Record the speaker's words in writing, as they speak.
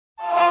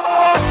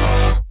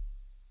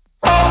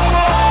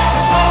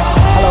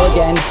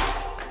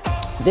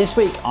This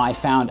week I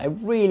found a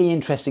really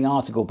interesting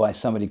article by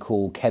somebody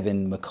called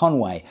Kevin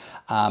McConway,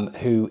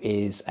 who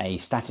is a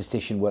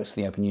statistician, works for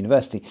the Open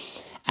University,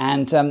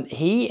 and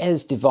he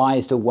has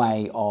devised a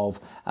way of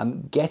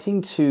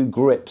getting to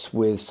grips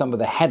with some of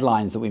the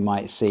headlines that we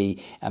might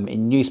see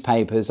in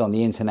newspapers, on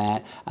the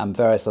internet,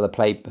 various other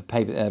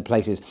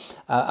places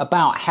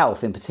about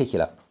health in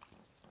particular.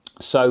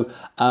 So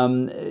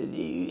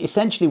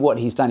essentially what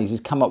he's done is he's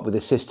come up with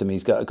a system.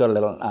 He's got a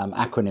little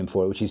acronym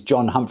for it, which is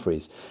John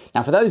Humphrys.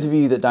 Now, for those of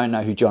you that don't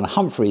know who John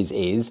Humphrys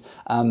is,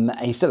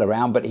 he's still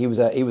around, but he was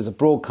a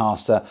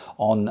broadcaster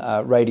on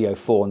Radio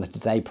 4 on the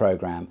Today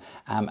programme,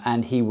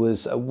 and he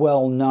was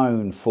well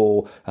known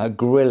for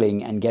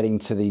grilling and getting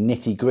to the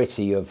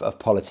nitty-gritty of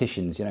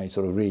politicians, you know,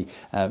 sort of really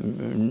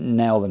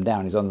nail them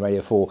down. He's on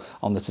Radio 4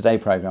 on the Today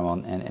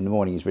programme in the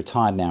morning. He's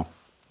retired now.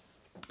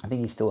 I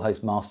think he still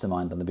hosts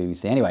Mastermind on the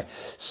BBC. Anyway,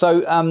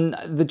 so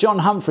the John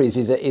Humphrys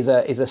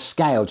is a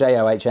scale,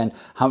 John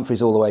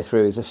Humphrys all the way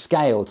through, is a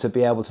scale to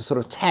be able to sort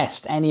of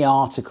test any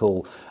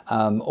article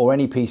or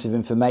any piece of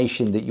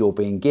information that you're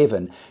being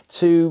given,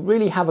 to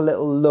really have a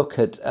little look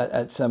at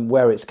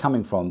where it's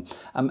coming from.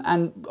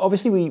 And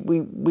obviously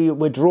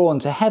we're drawn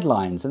to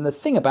headlines, and the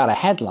thing about a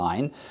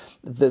headline,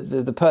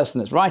 the person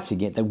that's writing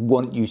it, they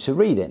want you to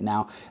read it.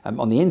 Now,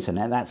 on the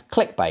internet, that's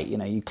clickbait. You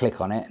know, you click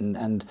on it,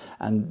 and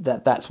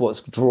that's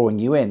what's drawing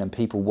you in, and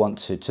people want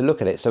to look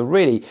at it. So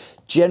really,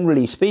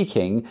 generally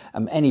speaking,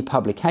 any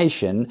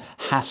publication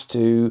has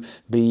to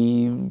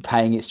be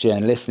paying its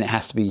journalists, and it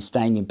has to be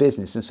staying in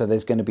business, and so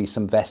there's going to be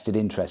some vested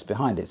interest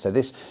behind it. So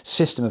this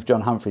system of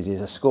John Humphrys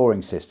is a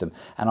scoring system,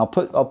 and I'll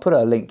put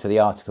a link to the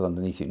article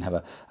underneath. You can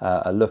have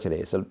a look at it.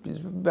 It's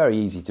very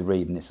easy to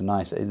read, and it's a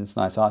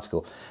nice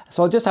article.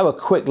 So I'll just have a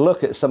quick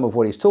look at some of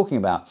what he's talking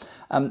about.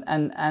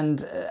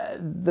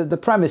 The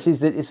premise is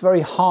that it's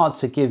very hard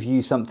to give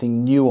you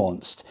something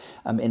nuanced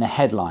in a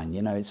headline.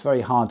 You know, it's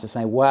very hard to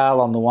say,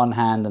 well, on the one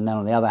hand and then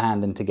on the other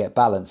hand, and to get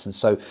balance. And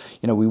so,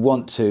 you know, we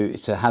want to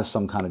have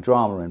some kind of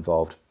drama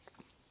involved.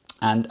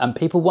 And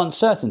people want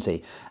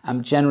certainty.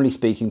 Generally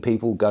speaking,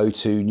 people go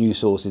to news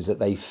sources that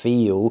they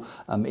feel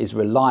is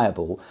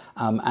reliable,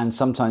 and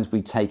sometimes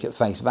we take at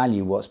face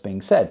value what's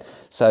being said.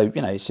 So,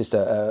 you know, it's just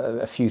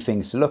a few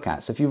things to look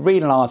at. So if you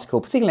read an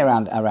article,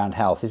 particularly around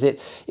health, is it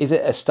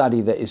a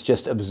study that is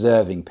just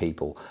observing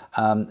people?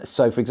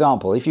 So, for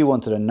example, if you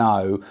wanted to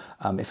know,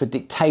 if a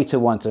dictator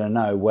wanted to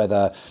know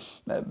whether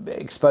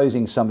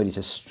exposing somebody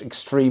to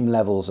extreme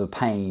levels of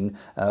pain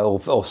or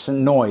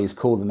noise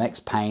caused them X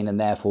pain and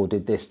therefore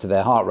did this to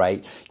their heart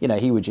rate, you know,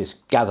 he would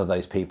just gather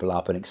those people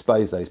up and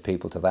expose those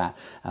people to that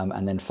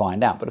and then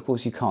find out. But of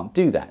course you can't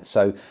do that.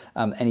 So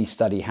any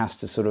study has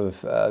to sort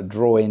of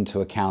draw into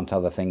account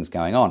other things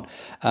going on.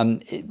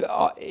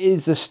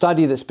 Is the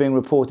study that's being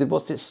reported,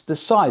 what's the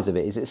size of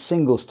it? Is it a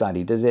single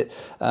study? Is it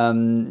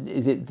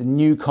the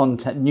new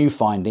content, new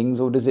findings,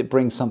 or does it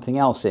bring something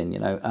else in, you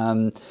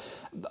know?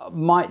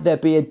 Might there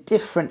be a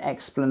different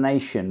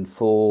explanation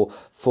for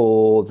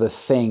the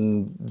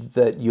thing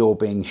that you're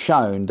being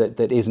shown that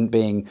isn't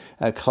being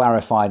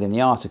clarified in the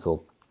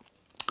article?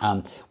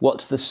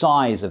 What's the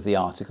size of the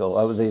article,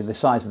 or the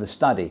size of the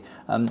study?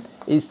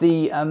 Is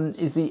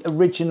the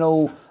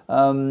original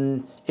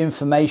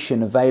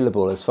information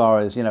available, as far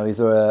as, you know, is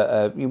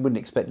there you wouldn't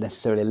expect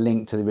necessarily a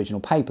link to the original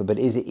paper, but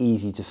is it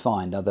easy to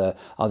find? Are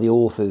the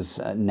authors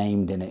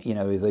named in it, you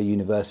know, the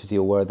university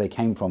or where they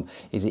came from?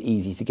 Is it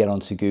easy to get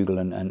onto Google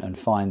and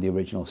find the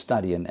original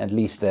study, and at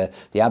least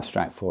the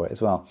abstract for it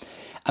as well?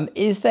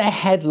 Is their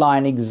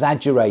headline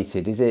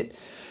exaggerated? Is it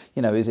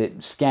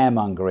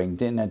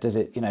scaremongering? Does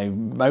it, you know,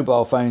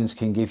 mobile phones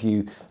can give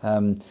you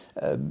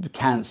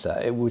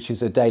cancer, which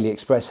is a Daily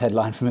Express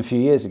headline from a few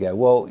years ago.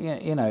 Well,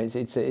 you know, it's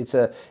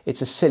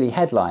a silly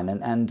headline,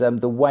 and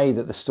the way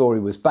that the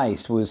story was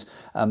based was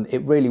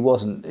it really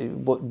wasn't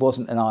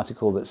an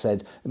article that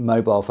said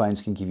mobile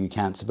phones can give you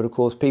cancer. But of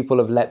course, people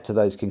have leapt to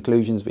those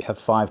conclusions. We have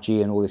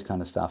 5G and all this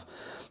kind of stuff.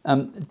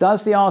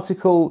 Does the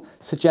article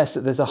suggest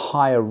that there's a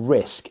higher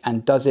risk,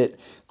 and does it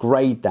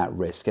grade that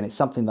risk? And it's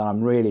something that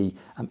I'm really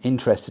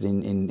interested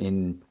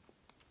in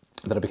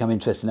that I've become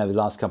interested in over the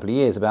last couple of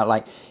years, about,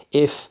 like,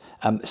 if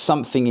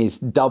something is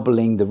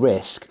doubling the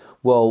risk,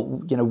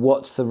 well, you know,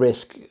 what's the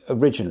risk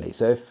originally?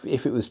 So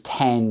if it was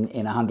 10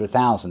 in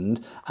 100,000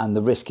 and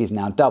the risk is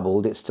now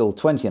doubled, it's still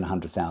 20 in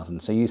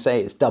 100,000. So you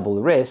say it's double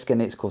the risk, and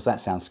it's, of course,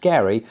 that sounds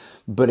scary,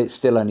 but it's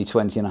still only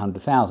 20 in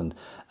 100,000.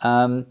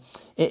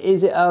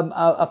 Is it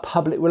a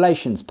public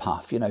relations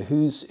puff? You know,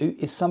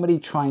 is somebody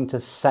trying to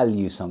sell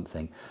you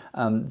something?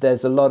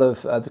 There's a lot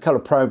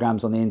of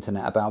programs on the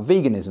internet about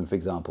veganism, for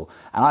example,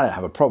 and I don't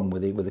have a problem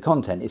with the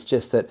content. It's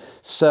just that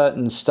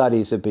certain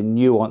studies have been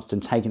nuanced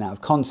and taken out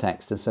of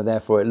context, and so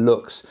therefore it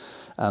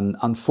looks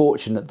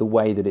unfortunate the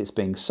way that it's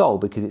being sold,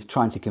 because it's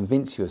trying to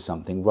convince you of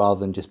something rather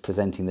than just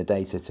presenting the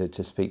data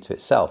to speak to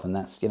itself, and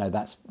that's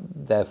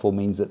therefore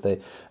means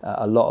that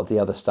a lot of the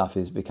other stuff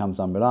becomes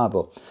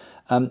unreliable.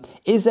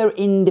 Is there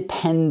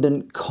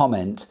independent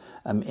comment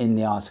in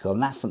the article,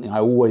 and that's something I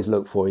always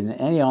look for in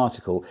any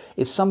article,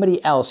 is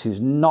somebody else who's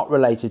not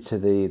related to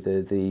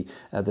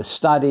the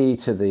study,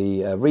 to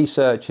the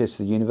researchers,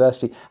 to the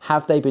university.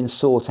 Have they been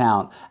sought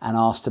out and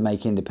asked to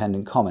make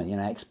independent comment,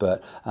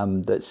 expert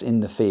that's in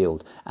the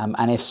field?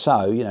 And if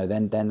so,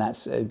 then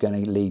that's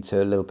going to lead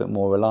to a little bit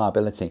more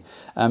reliability.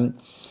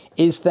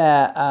 Is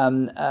there,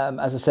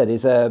 as I said,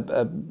 is there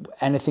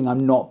anything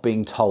I'm not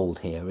being told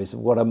here?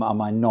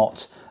 Am I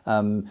not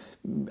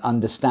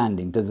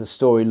understanding? Does the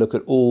story look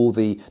at all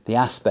the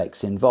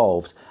aspects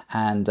involved?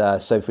 And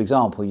so, for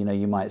example,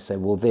 you might say,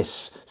 well,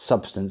 this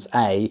substance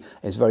A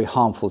is very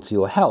harmful to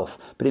your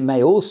health, but it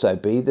may also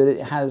be that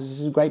it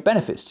has great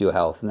benefits to your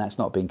health, and that's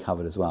not being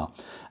covered as well.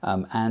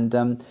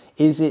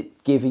 Is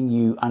it giving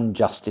you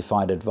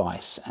unjustified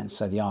advice? And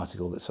so the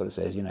article that sort of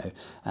says,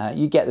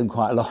 you get them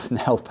quite a lot in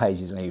the health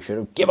pages, and you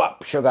should give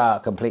up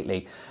sugar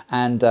completely.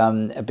 And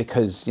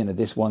because,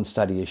 this one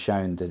study has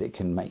shown that it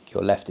can make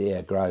your left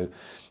ear grow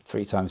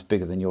 3 times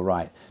bigger than your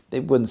right.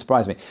 It wouldn't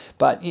surprise me.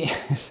 But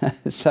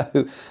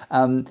so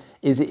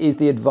is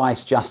the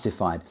advice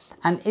justified?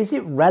 And is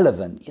it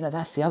relevant?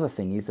 That's the other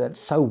thing, is that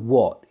so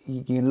what?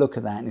 You can look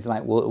at that and it's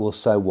like, well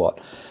so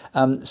what?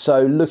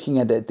 So looking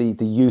at it,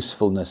 the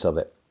usefulness of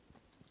it.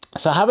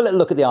 So have a little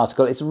look at the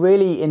article. It's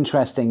really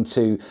interesting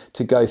to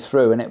go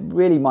through, and it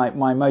really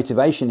my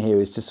motivation here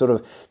is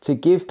to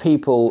give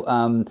people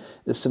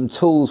some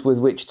tools with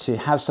which to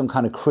have some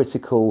kind of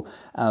critical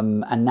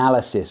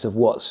analysis of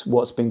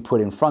what's being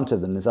put in front of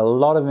them. There's a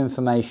lot of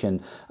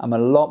information. A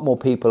lot more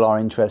people are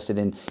interested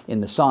in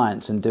the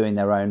science and doing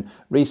their own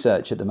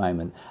research at the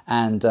moment,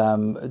 and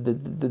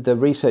the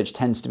research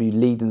tends to be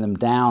leading them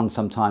down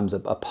sometimes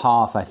a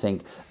path, I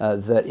think,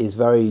 that is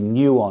very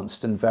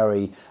nuanced and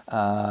very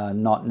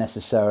not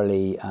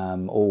necessarily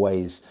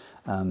always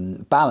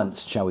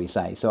balanced, shall we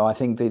say. So I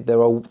think that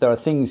there are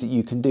things that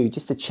you can do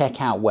just to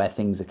check out where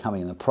things are coming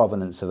and the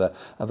provenance of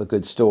a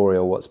good story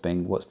or what's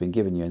being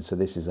given you. And so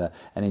this is an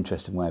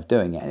interesting way of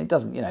doing it. And it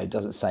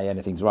doesn't say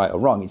anything's right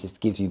or wrong. It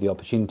just gives you the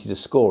opportunity to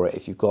score it.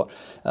 If you've got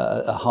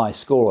a high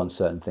score on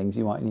certain things,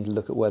 you might need to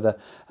look at where the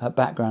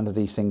background of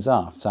these things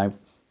are. So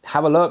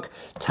have a look,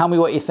 tell me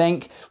what you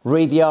think,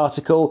 read the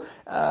article,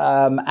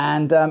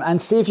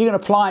 and see if you can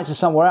apply it to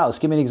somewhere else.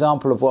 Give me an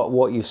example of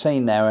what you've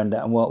seen there, and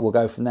we'll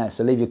go from there.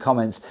 So leave your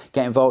comments,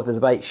 get involved with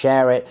the debate,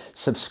 share it,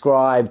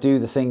 subscribe, do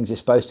the things you're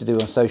supposed to do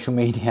on social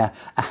media,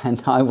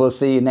 and I will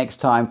see you next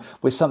time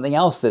with something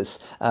else that's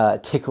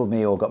tickled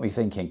me or got me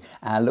thinking.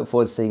 And look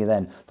forward to seeing you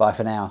then. Bye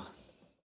for now.